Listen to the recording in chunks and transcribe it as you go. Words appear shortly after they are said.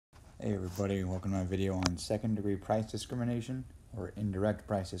Hey everybody, welcome to my video on second degree price discrimination or indirect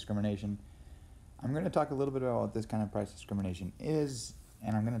price discrimination. I'm going to talk a little bit about what this kind of price discrimination is,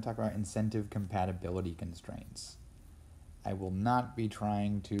 and I'm going to talk about incentive compatibility constraints. I will not be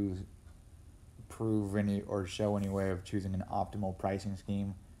trying to prove any or show any way of choosing an optimal pricing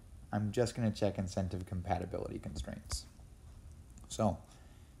scheme. I'm just going to check incentive compatibility constraints. So,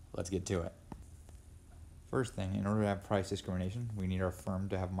 let's get to it. First thing, in order to have price discrimination, we need our firm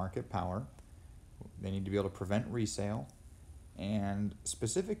to have market power. They need to be able to prevent resale. And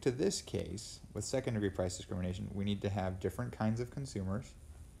specific to this case, with second degree price discrimination, we need to have different kinds of consumers,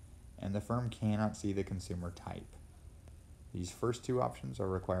 and the firm cannot see the consumer type. These first two options are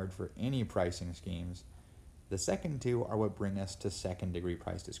required for any pricing schemes. The second two are what bring us to second degree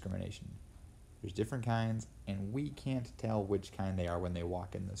price discrimination. There's different kinds, and we can't tell which kind they are when they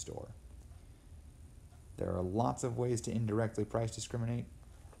walk in the store. There are lots of ways to indirectly price discriminate.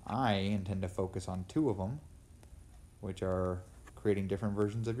 I intend to focus on two of them, which are creating different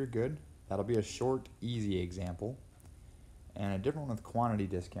versions of your good. That'll be a short, easy example. And a different one with quantity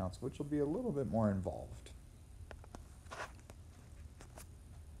discounts, which will be a little bit more involved.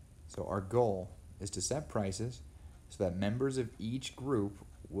 So our goal is to set prices so that members of each group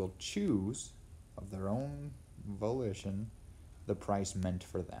will choose, of their own volition, the price meant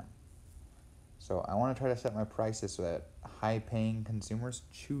for them. So I want to try to set my prices so that high-paying consumers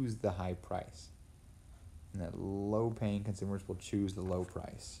choose the high price, and that low-paying consumers will choose the low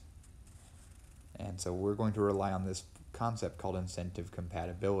price. And so we're going to rely on this concept called incentive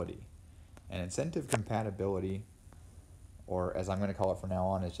compatibility. And incentive compatibility, or as I'm going to call it from now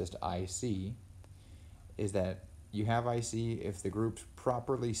on, is just IC, is that you have IC if the groups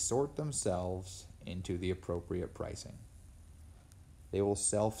properly sort themselves into the appropriate pricing. They will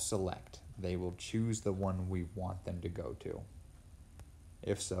self-select. They will choose the one we want them to go to.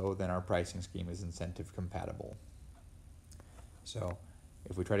 If so, then our pricing scheme is incentive compatible. So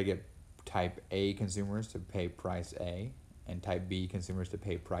if we try to get type A consumers to pay price A and type B consumers to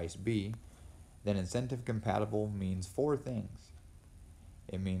pay price B, then incentive compatible means four things.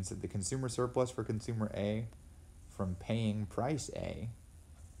 It means that the consumer surplus for consumer A from paying price A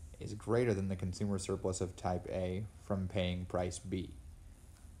is greater than the consumer surplus of type A from paying price B.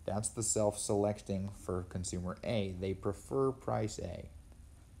 That's the self-selecting for consumer A. They prefer price A.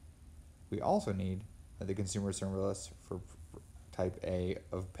 We also need that the consumer surplus for type A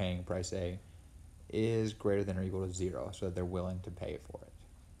of paying price A is greater than or equal to 0, so that they're willing to pay for it.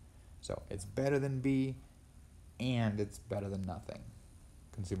 So it's better than B, and it's better than nothing.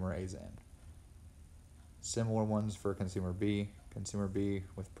 Consumer A's in. Similar ones for consumer B. Consumer B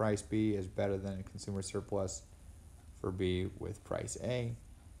with price B is better than a consumer surplus for B with price A,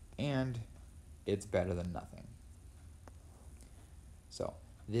 and it's better than nothing. So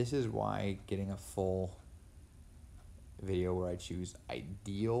this is why getting a full video where I choose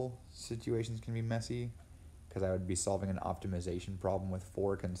ideal situations can be messy, because I would be solving an optimization problem with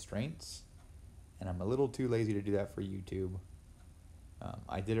 4 constraints, and I'm a little too lazy to do that for YouTube.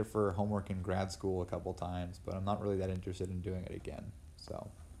 I did it for homework in grad school a couple times, but I'm not really that interested in doing it again. So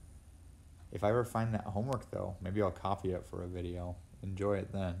if I ever find that homework though, maybe I'll copy it for a video. Enjoy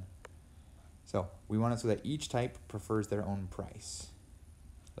it then. So we want it so that each type prefers their own price,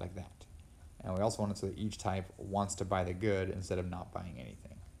 like that. And we also want it so that each type wants to buy the good instead of not buying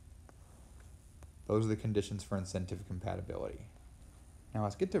anything. Those are the conditions for incentive compatibility. Now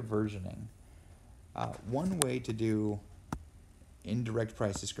let's get to versioning. One way to do indirect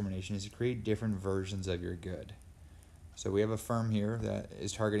price discrimination is to create different versions of your good. So we have a firm here that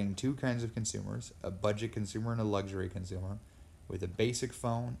is targeting 2 kinds of consumers, a budget consumer and a luxury consumer, with a basic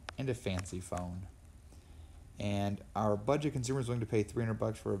phone and a fancy phone. And our budget consumer is willing to pay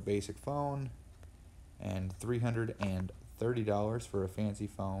 $300 for a basic phone and $330 for a fancy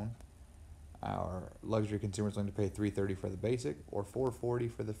phone. Our luxury consumer is willing to pay $330 for the basic or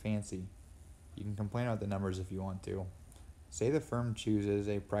 $440 for the fancy. You can complain about the numbers if you want to. Say the firm chooses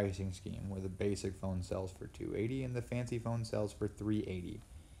a pricing scheme where the basic phone sells for $280 and the fancy phone sells for $380.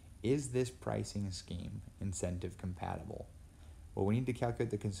 Is this pricing scheme incentive compatible? Well, we need to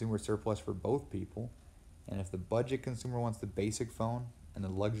calculate the consumer surplus for both people, and if the budget consumer wants the basic phone and the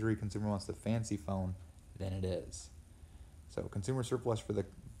luxury consumer wants the fancy phone, then it is. So consumer surplus for the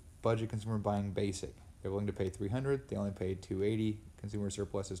budget consumer buying basic, they're willing to pay $300, they only paid $280, consumer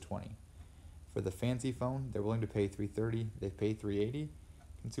surplus is $20. For the fancy phone, they're willing to pay $330, they pay $380,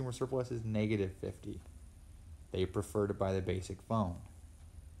 consumer surplus is -$50. They prefer to buy the basic phone.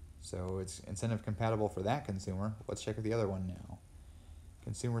 So it's incentive compatible for that consumer. Let's check out the other one now.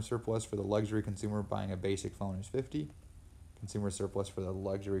 Consumer surplus for the luxury consumer buying a basic phone is $50. consumer surplus for the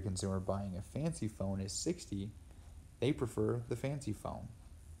luxury consumer buying a fancy phone is 60, they prefer the fancy phone.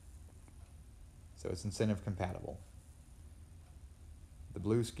 So it's incentive compatible. The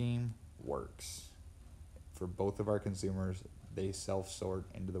blue scheme works. For both of our consumers, they self-sort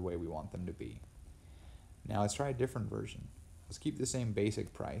into the way we want them to be. Now let's try a different version. Let's keep the same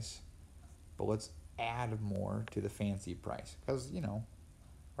basic price, but let's add more to the fancy price. Because, you know,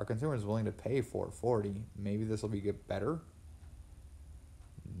 our consumer is willing to pay $440. Maybe this will get better.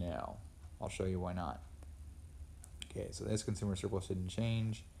 No. I'll show you why not. Okay, so this consumer surplus didn't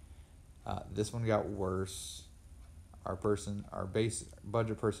change. This one got worse. Our base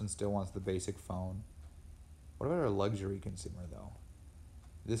budget person still wants the basic phone. What about our luxury consumer, though?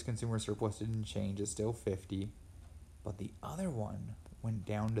 This consumer surplus didn't change. It's still 50, but the other one went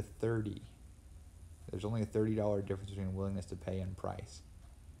down to 30. There's only a $30 difference between willingness to pay and price.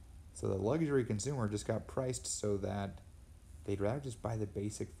 So the luxury consumer just got priced so that they'd rather just buy the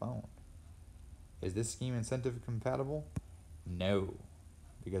basic phone. Is this scheme incentive compatible? No,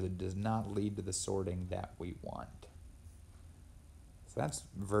 because it does not lead to the sorting that we want. So that's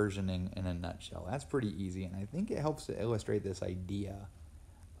versioning in a nutshell. That's pretty easy, and I think it helps to illustrate this idea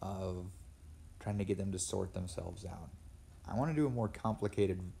of trying to get them to sort themselves out. I want to do a more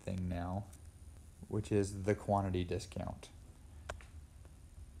complicated thing now, which is the quantity discount.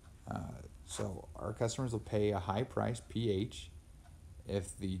 So our customers will pay a high price, PH,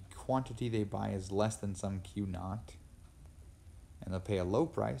 if the quantity they buy is less than some Q naught, and they'll pay a low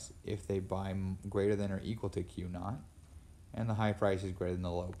price if they buy greater than or equal to Q naught, and the high price is greater than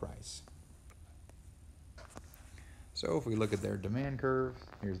the low price. So if we look at their demand curve,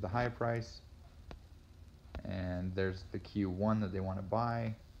 here's the high price, and there's the Q1 that they want to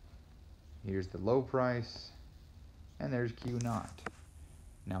buy. Here's the low price, and there's Q naught.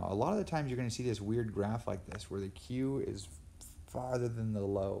 Now, a lot of the times you're going to see this weird graph like this, where the Q is farther than the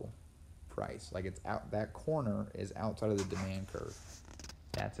low price. Like it's out, that corner is outside of the demand curve.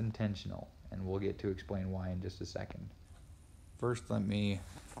 That's intentional, and we'll get to explain why in just a second. First, let me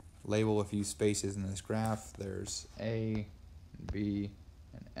label a few spaces in this graph. There's A, B,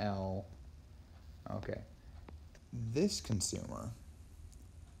 and L. Okay. This consumer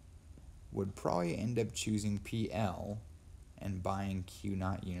would probably end up choosing PL and buying Q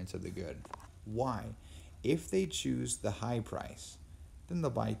naught units of the good. Why? If they choose the high price, then they'll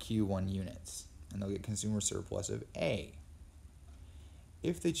buy Q1 units, and they'll get consumer surplus of A.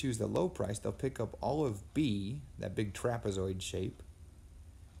 If they choose the low price, they'll pick up all of B, that big trapezoid shape,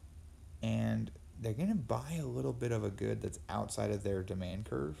 and they're going to buy a little bit of a good that's outside of their demand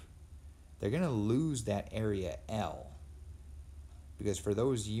curve. They're going to lose that area L, because for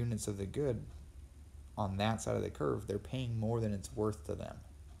those units of the good on that side of the curve, they're paying more than it's worth to them.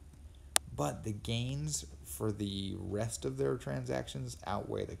 But the gains for the rest of their transactions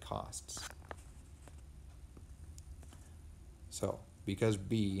outweigh the costs. So, because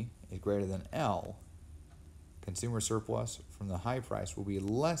B is greater than L, consumer surplus from the high price will be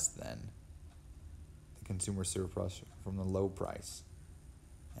less than the consumer surplus from the low price.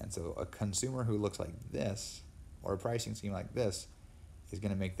 And so a consumer who looks like this, or a pricing scheme like this, is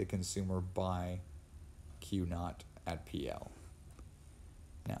going to make the consumer buy Q naught at PL.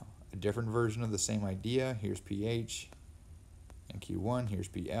 Now, a different version of the same idea, here's PH, and Q1, here's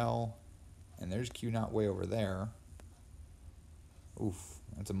PL, and there's Q naught way over there. Oof,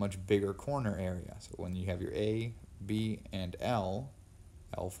 that's a much bigger corner area. So when you have your A, B, and L,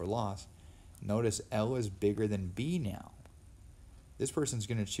 L for loss, notice L is bigger than B now. This person's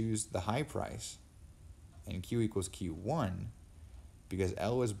going to choose the high price, and Q equals Q1, because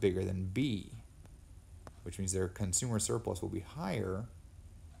L is bigger than B, which means their consumer surplus will be higher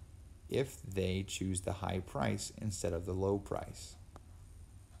if they choose the high price instead of the low price.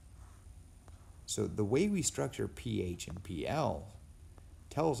 So the way we structure PH and PL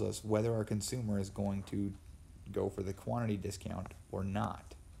tells us whether our consumer is going to go for the quantity discount or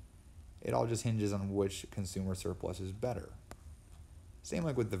not. It all just hinges on which consumer surplus is better. Same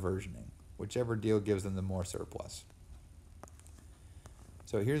like with the versioning. Whichever deal gives them the more surplus.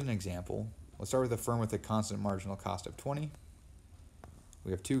 So here's an example. Let's start with a firm with a constant marginal cost of 20.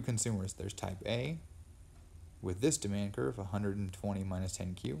 We have two consumers. There's type A with this demand curve, 120 minus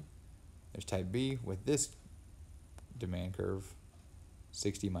 10Q. There's type B with this demand curve,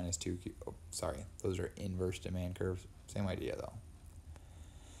 60 minus 2Q. Oh, sorry, those are inverse demand curves. Same idea though.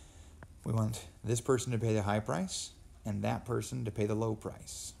 We want this person to pay the high price and that person to pay the low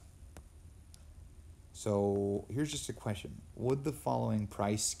price. So here's just a question. Would the following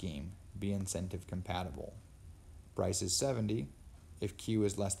price scheme be incentive compatible? Price is 70 if Q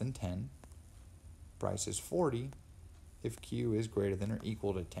is less than 10. Price is 40 if Q is greater than or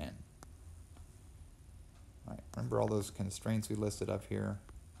equal to 10. All right, remember all those constraints we listed up here?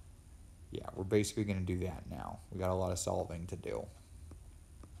 Yeah, we're basically going to do that now. We got a lot of solving to do.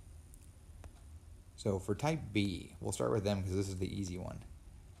 So for type B, we'll start with them because this is the easy one.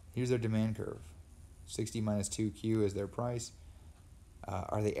 Here's their demand curve. 60 minus 2Q is their price.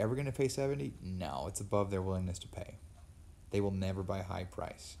 Are they ever going to pay 70? No, it's above their willingness to pay. They will never buy high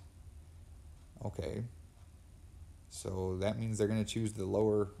price. Okay, so that means they're going to choose the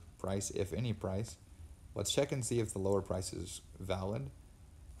lower price, if any price. Let's check and see if the lower price is valid.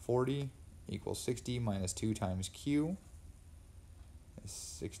 40 equals 60 minus 2 times Q.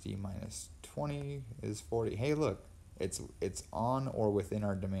 60 minus 20 is 40. Hey, look, it's on or within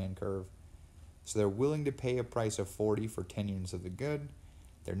our demand curve. So they're willing to pay a price of 40 for 10 units of the good.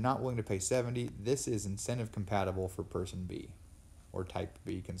 They're not willing to pay 70. This is incentive compatible for person B or type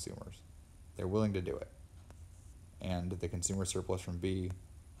B consumers. They're willing to do it. And the consumer surplus from B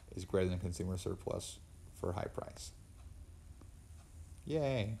is greater than consumer surplus for high price.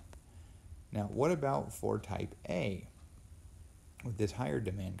 Yay. Now, what about for type A with this higher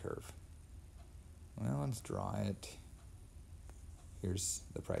demand curve? Well, let's draw it. Here's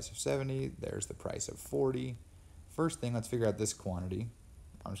the price of 70. There's the price of 40. First thing, let's figure out this quantity.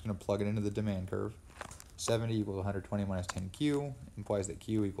 I'm just going to plug it into the demand curve. 70 equals 120 minus 10Q implies that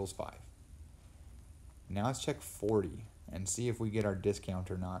Q equals 5. Now let's check 40 and see if we get our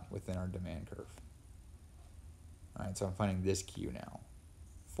discount or not within our demand curve. All right, so I'm finding this Q now.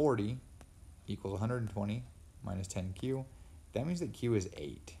 40 equals 120 minus 10Q. That means that Q is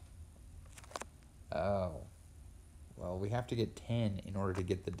 8. Oh. Well, we have to get 10 in order to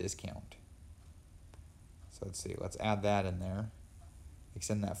get the discount. So let's see, let's add that in there.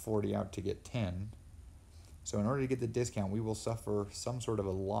 Extend that 40 out to get 10. So in order to get the discount, we will suffer some sort of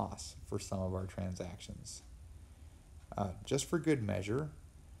a loss for some of our transactions. Just for good measure,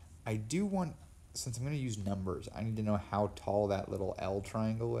 I do want, since I'm going to use numbers, I need to know how tall that little L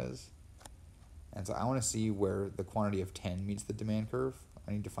triangle is. And so I want to see where the quantity of 10 meets the demand curve.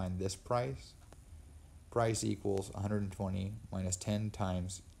 I need to find this price. Price equals 120 minus 10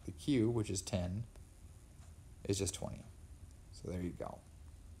 times the Q, which is 10, is just 20. So there you go.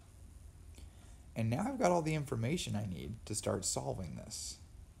 And now I've got all the information I need to start solving this.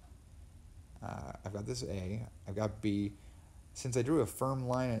 I've got this A, I've got B. Since I drew a firm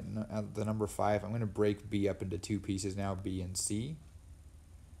line at the number 5, I'm going to break B up into two pieces now, B and C.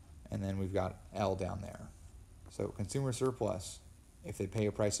 And then we've got L down there. So consumer surplus, if they pay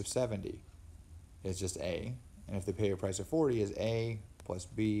a price of 70, is just A. And if they pay a price of 40, is A plus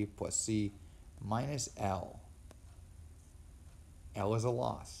B plus C minus L. L is a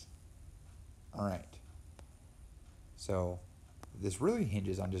loss. All right. So this really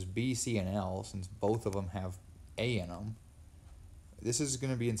hinges on just B, C, and L, since both of them have A in them. This is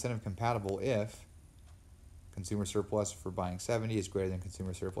going to be incentive compatible if consumer surplus for buying 70 is greater than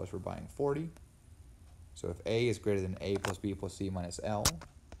consumer surplus for buying 40. So if A is greater than A plus B plus C minus L,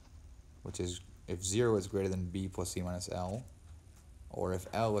 which is if 0 is greater than B plus C minus L, or if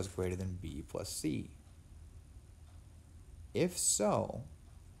L is greater than B plus C. If so,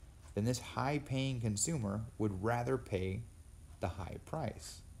 then this high-paying consumer would rather pay the high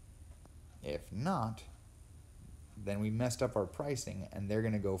price. If not, then we messed up our pricing and they're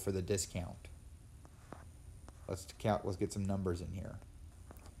going to go for the discount. Let's get some numbers in here.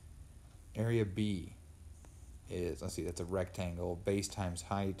 Area B is, let's see, that's a rectangle, base times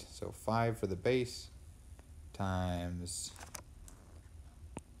height. So 5 for the base times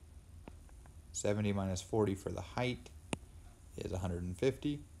 70 minus 40 for the height is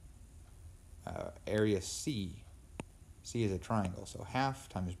 150. Area C is a triangle, so half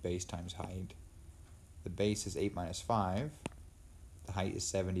times base times height. The base is 8 minus 5. The height is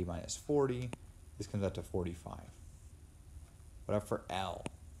 70 minus 40. This comes out to 45. What up for L?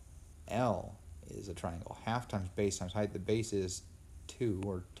 L is a triangle, half times base times height. The base is 2,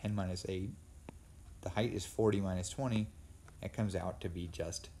 or 10 minus 8. The height is 40 minus 20. It comes out to be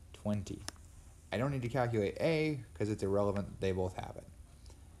just 20. I don't need to calculate A because it's irrelevant. They both have it.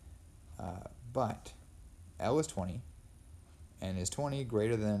 But L is 20. And is 20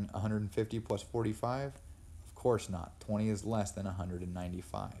 greater than 150 plus 45? Of course not. 20 is less than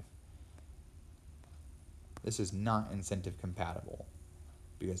 195. This is not incentive compatible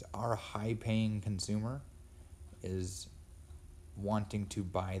because our high-paying consumer is wanting to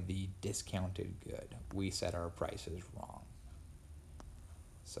buy the discounted good. We set our prices wrong.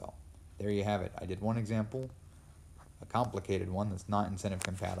 So there you have it. I did one example, a complicated one that's not incentive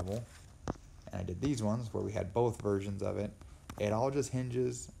compatible, and I did these ones where we had both versions of it. It all just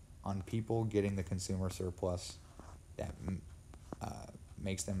hinges on people getting the consumer surplus that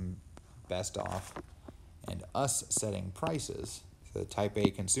makes them best off, and us setting prices so that type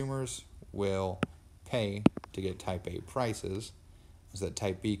A consumers will pay to get type A prices, so that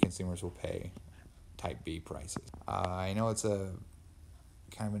type B consumers will pay type B prices. I know it's a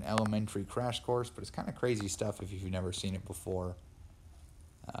kind of an elementary crash course, but it's kind of crazy stuff if you've never seen it before.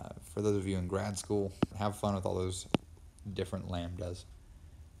 For those of you in grad school, have fun with all those different lambdas.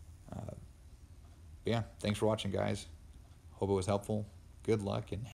 But yeah, thanks for watching, guys. Hope it was helpful. Good luck and